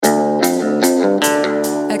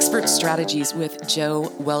Expert Strategies with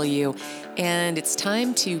Joe Welu. And it's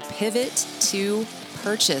time to pivot to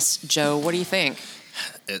purchase. Joe, what do you think?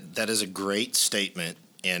 That is a great statement,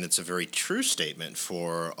 and it's a very true statement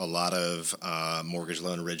for a lot of mortgage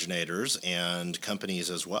loan originators and companies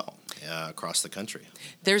as well across the country.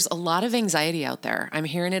 There's a lot of anxiety out there. I'm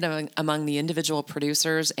hearing it among the individual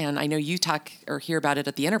producers, and I know you talk or hear about it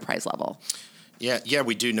at the enterprise level. Yeah,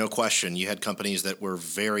 we do, no question. You had companies that were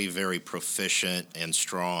very, very proficient and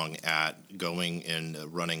strong at going and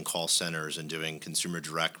running call centers and doing consumer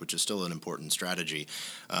direct, which is still an important strategy,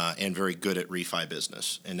 and very good at refi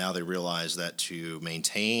business. And now they realize that to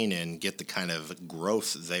maintain and get the kind of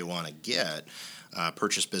growth they want to get,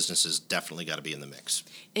 purchase business has definitely got to be in the mix.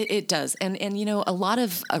 It does. And you know, a lot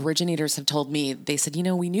of originators have told me, they said, you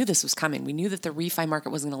know, we knew this was coming. We knew that the refi market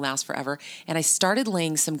wasn't going to last forever. And I started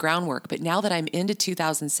laying some groundwork. But now that I'm into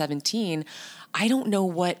 2017, I don't know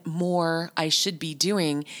what more I should be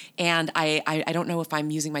doing. And I don't know if I'm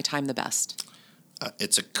using my time the best.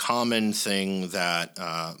 It's a common thing that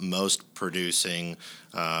most producing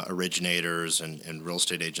originators and real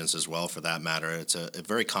estate agents as well, for that matter, it's a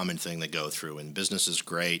very common thing they go through. And business is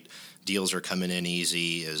great. Deals are coming in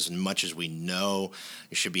easy. As much as we know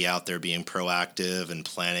you should be out there being proactive and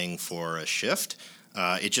planning for a shift,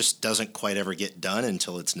 it just doesn't quite ever get done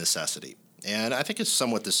until it's necessity. And I think it's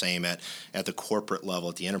somewhat the same at the corporate level,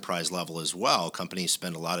 at the enterprise level as well. Companies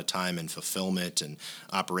spend a lot of time in fulfillment and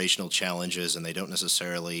operational challenges, and they don't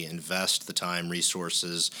necessarily invest the time,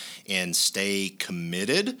 resources, and stay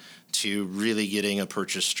committed to really getting a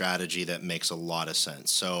purchase strategy that makes a lot of sense.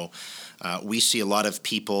 So we see a lot of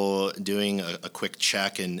people doing a quick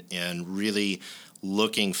check and really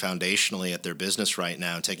looking foundationally at their business right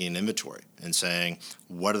now, taking an inventory and saying,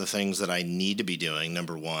 what are the things that I need to be doing,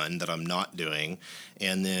 number one, that I'm not doing,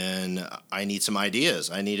 and then I need some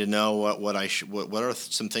ideas. I need to know what are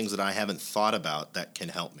some things that I haven't thought about that can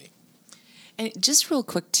help me. And just real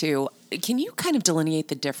quick, too, can you kind of delineate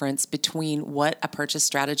the difference between what a purchase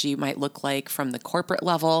strategy might look like from the corporate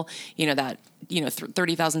level, that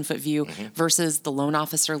 30,000-foot view, versus the loan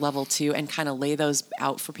officer level, too, and kind of lay those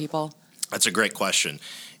out for people? That's a great question.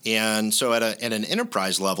 And so at an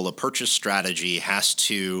enterprise level, a purchase strategy has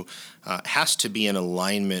to be in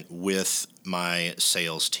alignment with my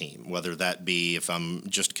sales team, whether that be if I'm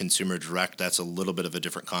just consumer direct, that's a little bit of a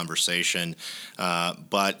different conversation.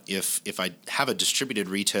 But if I have a distributed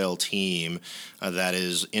retail team that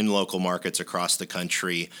is in local markets across the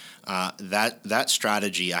country, that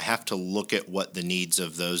strategy, I have to look at what the needs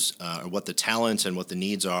of those, what the talents and what the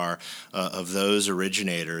needs are of those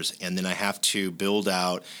originators, and then I have to build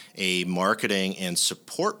out a marketing and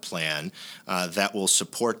support plan that will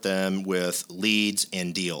support them with leads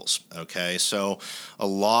and deals. Okay, so a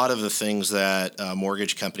lot of the things that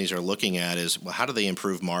mortgage companies are looking at is, well, how do they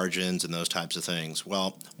improve margins and those types of things?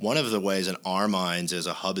 Well, one of the ways in our minds is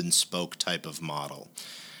a hub and spoke type of model.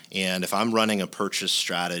 And if I'm running a purchase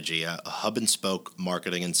strategy, a hub and spoke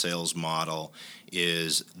marketing and sales model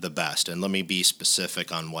is the best. And let me be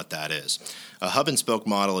specific on what that is. A hub and spoke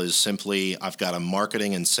model is simply, I've got a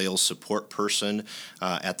marketing and sales support person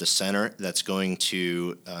at the center that's going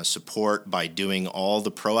to support by doing all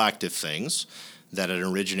the proactive things that an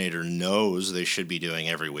originator knows they should be doing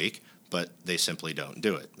every week, but they simply don't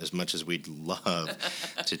do it. As much as we'd love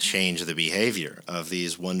to change the behavior of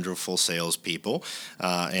these wonderful salespeople,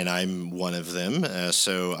 and I'm one of them,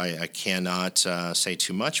 so I cannot say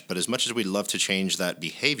too much, but as much as we'd love to change that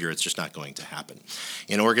behavior, it's just not going to happen.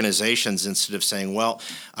 In organizations, instead of saying, well,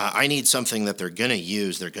 I need something that they're going to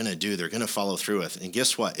use, they're going to do, they're going to follow through with, and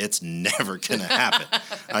guess what? It's never going to happen.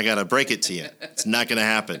 I got to break it to you. It's not going to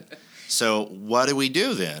happen. So what do we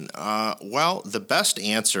do then? Well, the best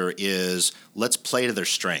answer is let's play to their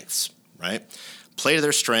strengths, right? Play to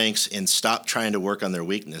their strengths and stop trying to work on their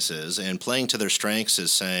weaknesses. And playing to their strengths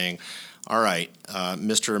is saying, all right,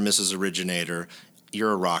 Mr. or Mrs. Originator,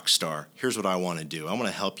 you're a rock star. Here's what I want to do. I want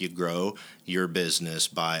to help you grow your business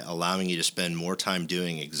by allowing you to spend more time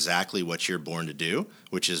doing exactly what you're born to do,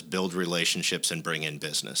 which is build relationships and bring in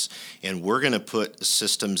business. And we're going to put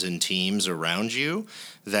systems and teams around you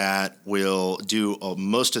that will do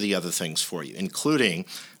most of the other things for you, including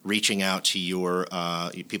reaching out to your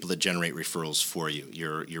people that generate referrals for you,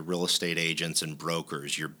 your real estate agents and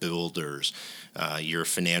brokers, your builders, your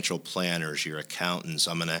financial planners, your accountants.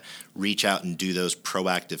 I'm going to reach out and do those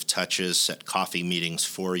proactive touches, set coffee meetings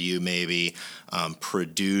for you maybe,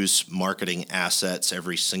 produce marketing assets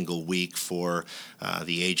every single week for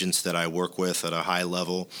the agents that I work with at a high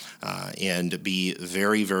level, and be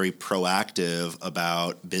very, very proactive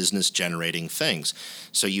about business generating things.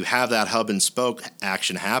 So you have that hub and spoke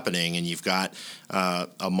action happening, and you've got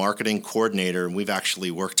a marketing coordinator, and we've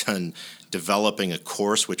actually worked on developing a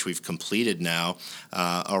course, which we've completed now,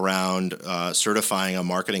 around certifying a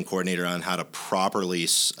marketing coordinator on how to properly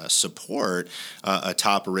support a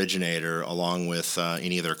top originator along with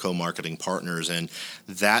any of their co-marketing partners. And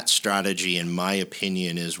that strategy, in my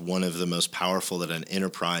opinion, is one of the most powerful that an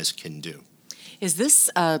enterprise can do. Is this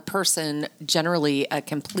person generally a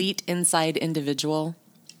complete inside individual,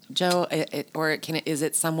 Joe, is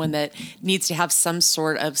it someone that needs to have some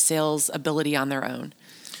sort of sales ability on their own?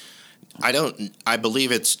 I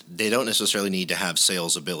believe they don't necessarily need to have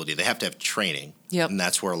sales ability. They have to have training. Yep. And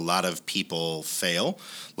that's where a lot of people fail.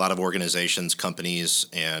 A lot of organizations, companies,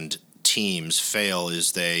 and teams fail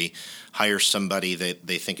is they hire somebody that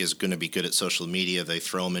they think is going to be good at social media. They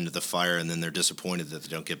throw them into the fire, and then they're disappointed that they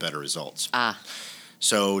don't get better results.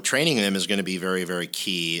 So training them is going to be very, very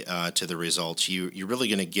key to the results. You're really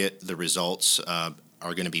going to get the results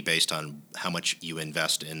are going to be based on how much you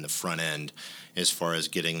invest in the front end as far as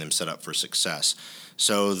getting them set up for success.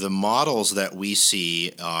 So the models that we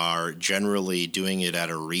see are generally doing it at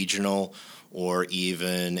a regional or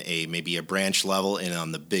even maybe a branch level, and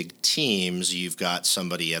on the big teams, you've got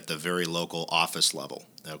somebody at the very local office level.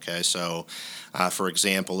 Okay, so for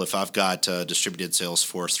example, if I've got a distributed sales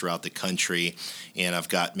force throughout the country and I've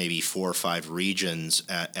got maybe 4 or 5 regions,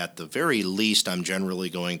 at the very least, I'm generally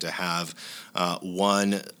going to have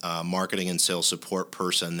one marketing and sales support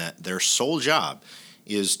person that their sole job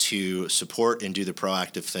is to support and do the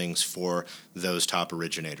proactive things for those top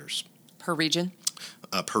originators. Per region?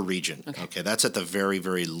 Per region. Okay, that's at the very,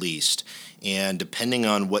 very least. And depending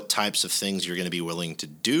on what types of things you're going to be willing to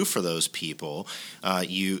do for those people,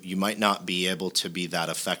 you might not be able to be that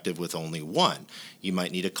effective with only one. You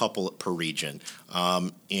might need a couple per region.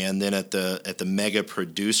 And then at the mega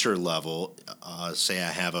producer level, say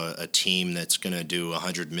I have a team that's going to do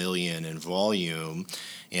 100 million in volume,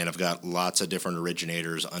 and I've got lots of different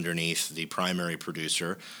originators underneath the primary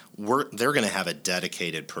producer. They're going to have a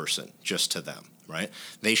dedicated person just to them. Right?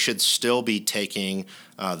 They should still be taking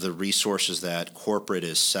the resources that corporate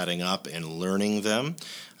is setting up and learning them.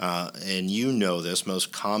 And you know this,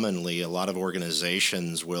 most commonly, a lot of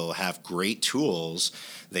organizations will have great tools.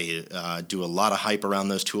 They do a lot of hype around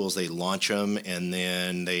those tools. They launch them, and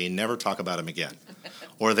then they never talk about them again.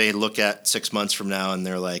 Or they look at 6 months from now, and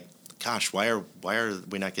they're like, gosh, why are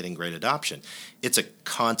we not getting great adoption? It's a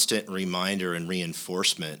constant reminder and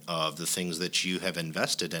reinforcement of the things that you have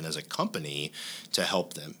invested in as a company to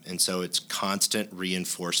help them. And so it's constant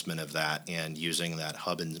reinforcement of that, and by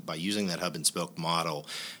using that hub and spoke model,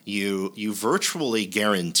 you virtually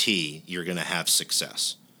guarantee you're going to have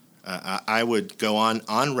success. I would go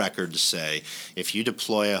on record to say, if you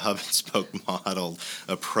deploy a hub and spoke model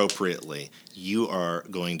appropriately, you are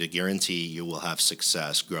going to guarantee you will have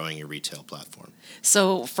success growing your retail platform.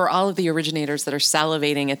 So for all of the originators that are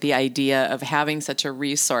salivating at the idea of having such a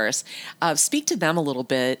resource, speak to them a little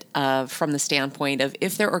bit from the standpoint of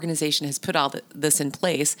if their organization has put all this in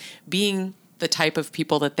place, being the type of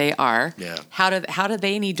people that they are, how do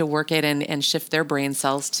they need to work it and shift their brain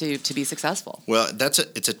cells to be successful? Well,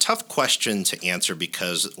 it's a tough question to answer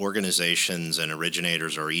because organizations and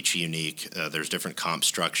originators are each unique. There's different comp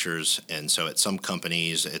structures, and so at some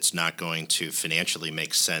companies, it's not going to financially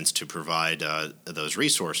make sense to provide those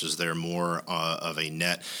resources. They're more of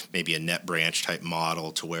maybe a net branch type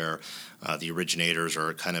model to where the originators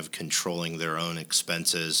are kind of controlling their own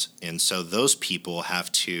expenses, and so those people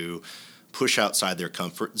have to push outside their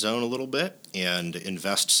comfort zone a little bit and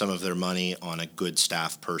invest some of their money on a good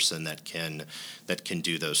staff person that can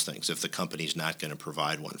do those things if the company's not going to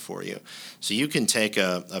provide one for you. So you can take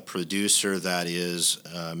a producer that is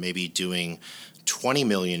maybe doing $20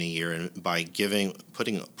 million a year, and by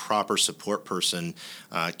putting a proper support person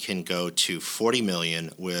can go to $40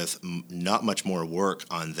 million with not much more work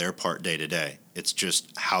on their part day to day. It's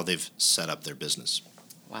just how they've set up their business.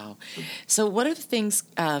 Wow. So what are the things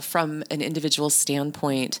from an individual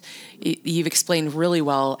standpoint, you've explained really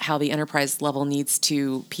well how the enterprise level needs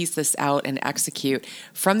to piece this out and execute.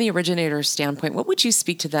 From the originator standpoint, what would you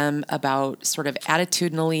speak to them about sort of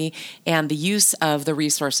attitudinally and the use of the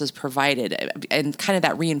resources provided and kind of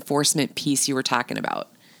that reinforcement piece you were talking about?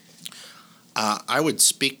 I would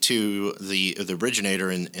speak to the originator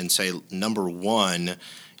and say, number one,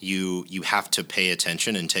 you have to pay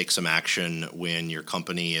attention and take some action when your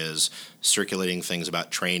company is circulating things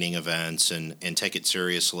about training events and take it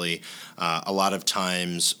seriously. A lot of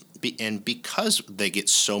times, because they get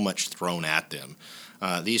so much thrown at them,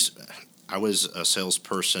 I was a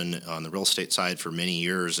salesperson on the real estate side for many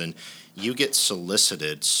years, and you get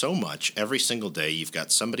solicited so much every single day. You've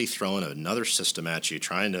got somebody throwing another system at you,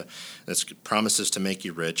 that promises to make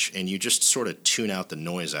you rich, and you just sort of tune out the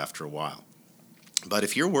noise after a while. But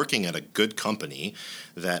if you're working at a good company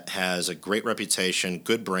that has a great reputation,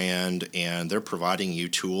 good brand, and they're providing you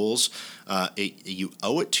tools, you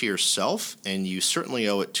owe it to yourself, and you certainly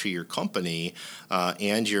owe it to your company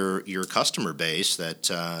and your customer base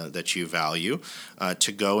that you value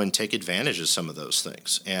to go and take advantage of some of those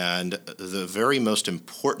things. And the very most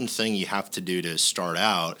important thing you have to do to start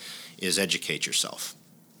out is educate yourself.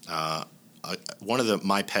 One of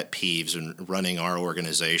my pet peeves in running our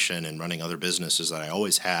organization and running other businesses that I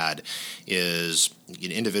always had is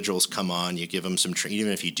individuals come on, you give them some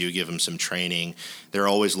even if you do give them some training, they're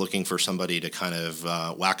always looking for somebody to kind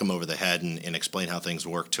of whack them over the head and explain how things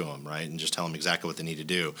work to them, right? And just tell them exactly what they need to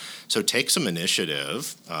do. So take some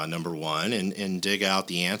initiative, number one, and dig out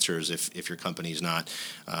the answers if your company's not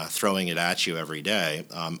throwing it at you every day.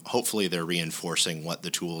 Hopefully they're reinforcing what the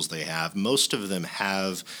tools they have. Most of them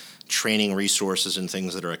have training resources and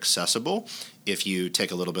things that are accessible if you take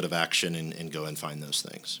a little bit of action and go and find those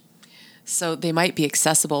things. So they might be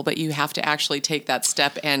accessible, but you have to actually take that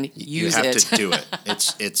step and use it. You have to do it.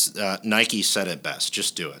 It's Nike said it best.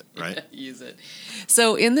 Just do it, right? Use it.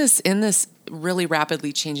 So in this really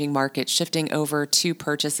rapidly changing market, shifting over to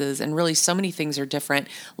purchases, and really so many things are different.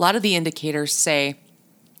 A lot of the indicators say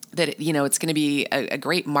that it's going to be a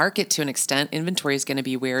great market to an extent. Inventory is going to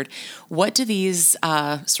be weird. What do these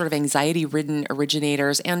sort of anxiety-ridden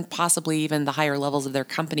originators and possibly even the higher levels of their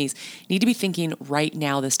companies need to be thinking right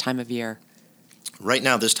now this time of year? Right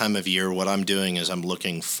now, this time of year, what I'm doing is I'm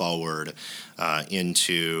looking forward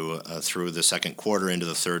through the second quarter into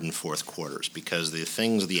the third and fourth quarters, because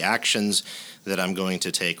the actions that I'm going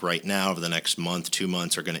to take right now over the next month, 2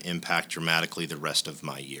 months, are going to impact dramatically the rest of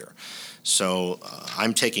my year. So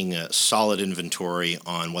I'm taking a solid inventory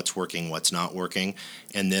on what's working, what's not working,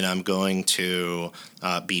 and then I'm going to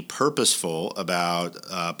be purposeful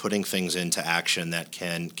about putting things into action that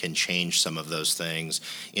can change some of those things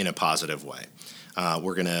in a positive way.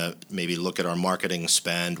 We're going to maybe look at our marketing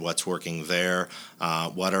spend, what's working there,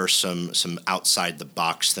 what are some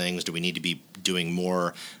outside-the-box things. Do we need to be doing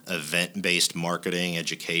more event-based marketing,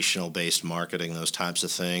 educational-based marketing, those types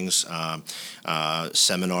of things?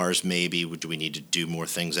 Seminars maybe. Do we need to do more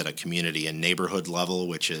things at a community and neighborhood level,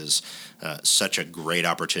 which is such a great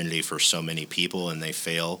opportunity for so many people, and they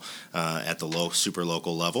fail at the super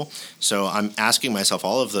local level? So I'm asking myself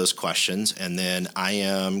all of those questions, and then I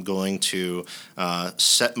am going to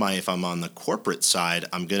if I'm on the corporate side,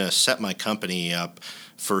 I'm going to set my company up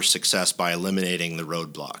for success by eliminating the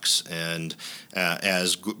roadblocks. And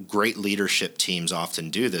as great leadership teams often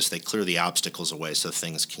do this, they clear the obstacles away so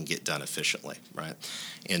things can get done efficiently, right?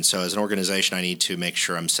 And so as an organization, I need to make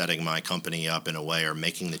sure I'm setting my company up in a way, or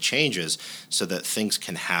making the changes so that things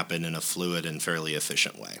can happen in a fluid and fairly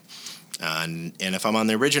efficient way. And if I'm on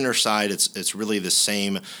the originator side, it's really the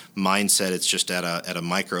same mindset. It's just at a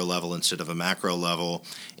micro level instead of a macro level.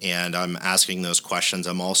 And I'm asking those questions.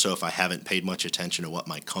 I'm also, if I haven't paid much attention to what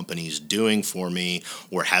my company's doing for me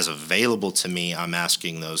or has available to me, I'm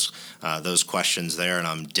asking those questions there, and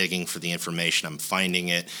I'm digging for the information. I'm finding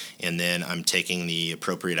it, and then I'm taking the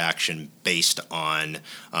appropriate action based on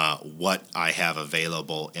what I have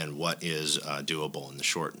available and what is doable in the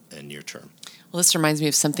short and near term. Well, this reminds me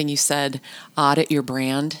of something you said, audit your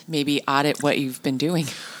brand, maybe audit what you've been doing.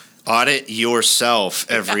 Audit yourself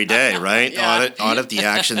every day, right? Yeah. Audit the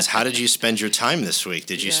actions. How did you spend your time this week?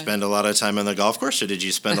 Did you spend a lot of time on the golf course, or did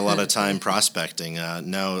you spend a lot of time prospecting?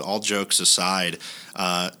 No, all jokes aside,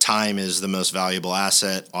 time is the most valuable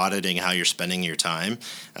asset. Auditing how you're spending your time,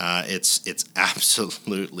 it's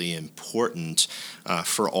absolutely important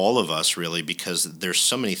for all of us, really, because there's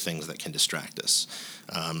so many things that can distract us.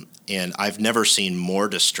 And I've never seen more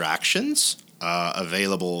distractions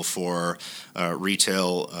available for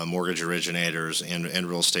retail mortgage originators and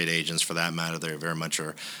real estate agents, for that matter. They very much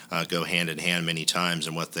go hand in hand many times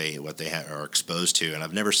in what they are exposed to. And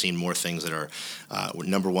I've never seen more things that are,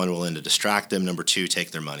 number one, willing to distract them. Number two,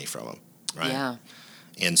 take their money from them. Right? Yeah.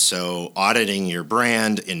 And so auditing your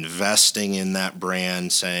brand, investing in that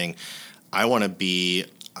brand, saying, I want to be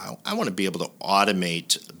able to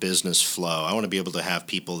automate business flow. I want to be able to have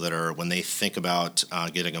people that are, when they think about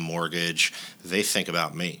getting a mortgage, they think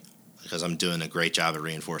about me. because I'm doing a great job at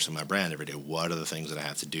reinforcing my brand every day. What are the things that I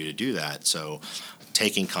have to do that? So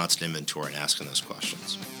taking constant inventory and asking those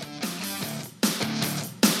questions.